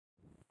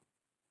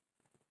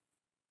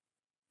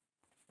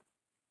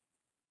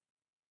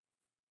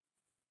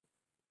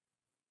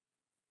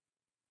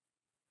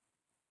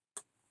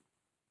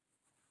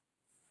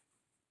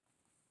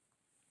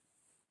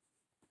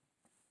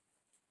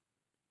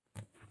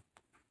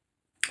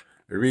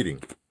A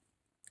reading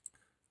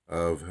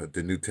of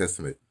the New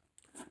Testament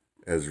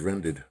as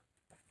rendered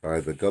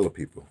by the Gullah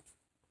people,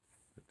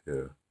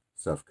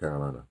 South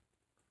Carolina,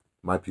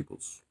 my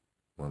peoples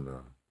on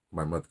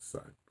my mother's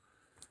side.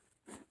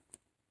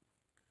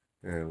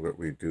 And what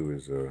we do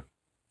is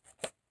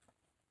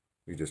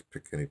we just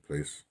pick any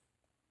place,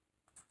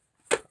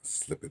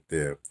 slip it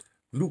there.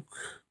 Luke,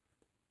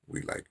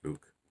 we like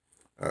Luke.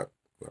 Well,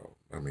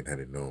 I mean, I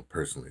didn't know him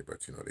personally,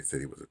 but you know, they said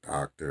he was a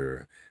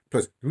doctor.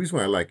 Plus, the reason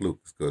why I like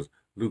Luke is because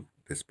Luke,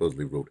 they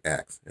supposedly wrote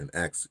Acts, and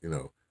Acts, you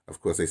know, of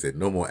course they said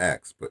no more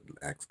Acts, but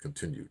Acts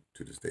continued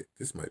to this day.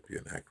 This might be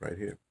an act right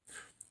here.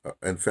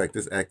 In fact,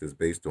 this act is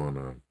based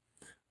on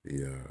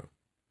the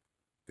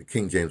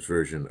King James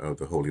version of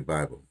the Holy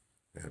Bible,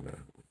 and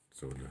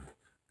so in the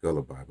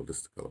Gullah Bible, this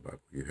is the Gullah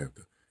Bible. You have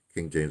the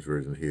King James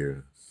version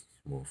here,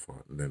 small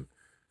font, and then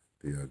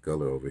the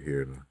Gullah over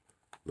here in a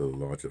little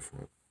larger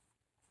font.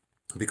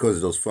 Because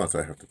of those fonts,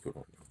 I have to put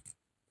on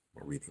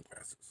my reading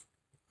glasses.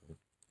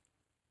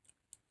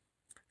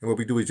 And what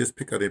we do is just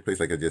pick out a place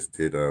like I just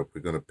did. We're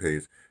going to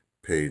page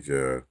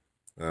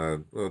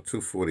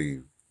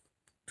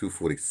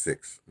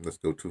 246. Let's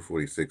go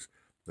 246.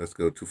 Let's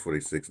go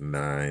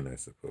 246:9, I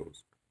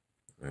suppose.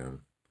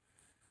 And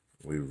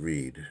we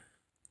read.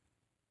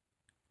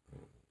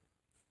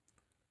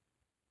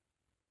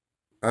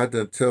 I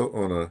done tell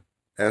on a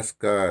ask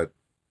God,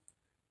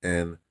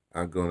 and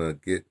I'm gonna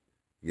get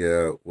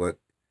what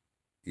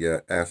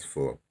you ask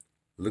for.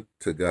 Look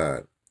to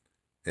God,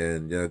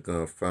 and you're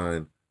gonna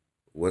find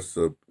what's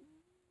gonna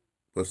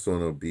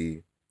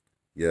be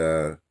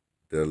the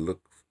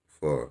look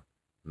for.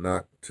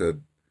 Knock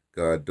to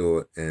God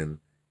door,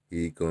 and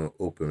He gonna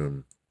open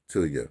them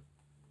to you.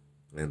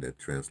 And the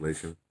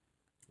translation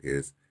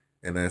is,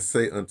 and I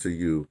say unto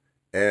you,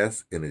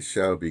 ask, and it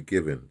shall be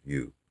given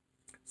you.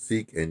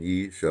 Seek, and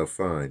ye shall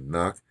find.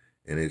 Knock,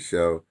 and it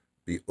shall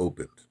be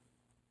opened.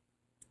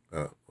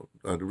 The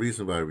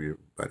reason why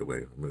by the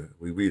way,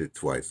 we read it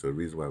twice. So the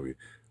reason why we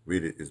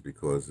read it is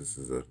because this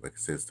is, like I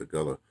said, it's the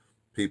Gullah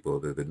people,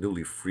 the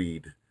newly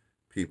freed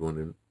people,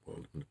 and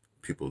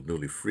people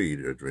newly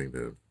freed during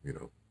the,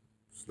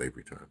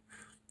 slavery time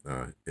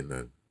in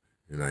the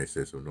United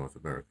States of North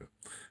America.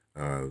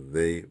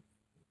 They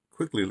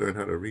quickly learned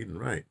how to read and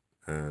write.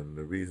 And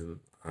the reason,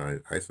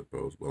 I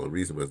suppose, the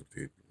reason was,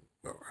 I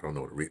don't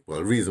know what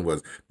the reason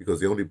was because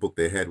the only book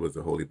they had was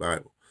the Holy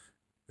Bible.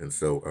 And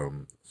so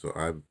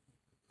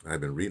I've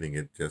been reading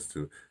it just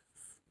to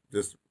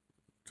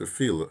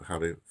feel how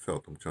they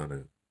felt. I'm trying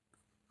to,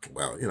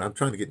 I'm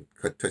trying to get in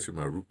touch with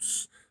my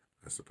roots,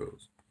 I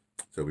suppose.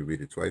 So we read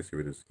it twice.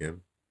 Here it is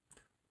again.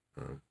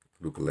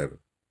 Luke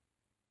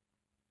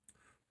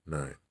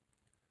 11:9.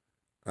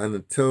 And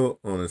until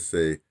on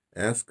say,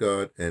 ask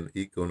God, and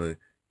He gonna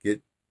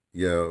get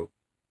you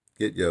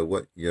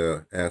what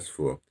you ask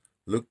for.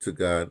 Look to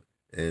God,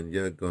 and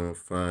you're gonna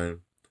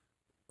find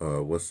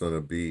what's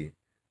gonna be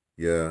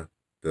the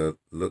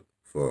look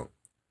for.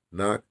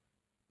 Knock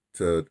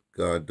to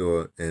God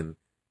door, and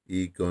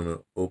He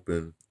gonna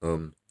open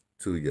to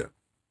you.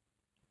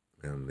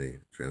 And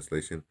the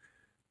translation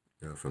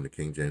from the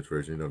King James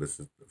version, this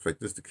is, in fact,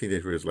 the King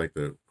James version is like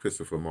the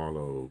Christopher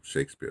Marlowe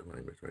Shakespeare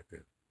language right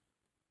there.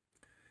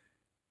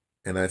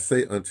 And I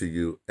say unto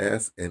you,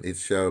 ask, and it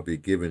shall be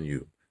given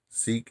you.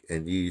 Seek,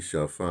 and ye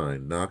shall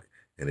find. Knock,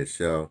 and it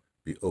shall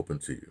be open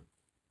to you.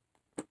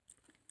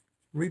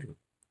 Reading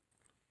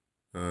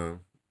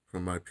from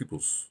my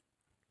pupils,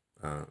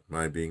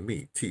 my being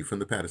me, T from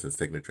the Pattersons,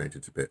 taking the train to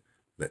Tibet,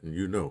 letting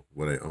you know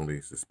what I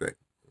only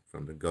suspect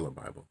from the Gullah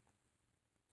Bible.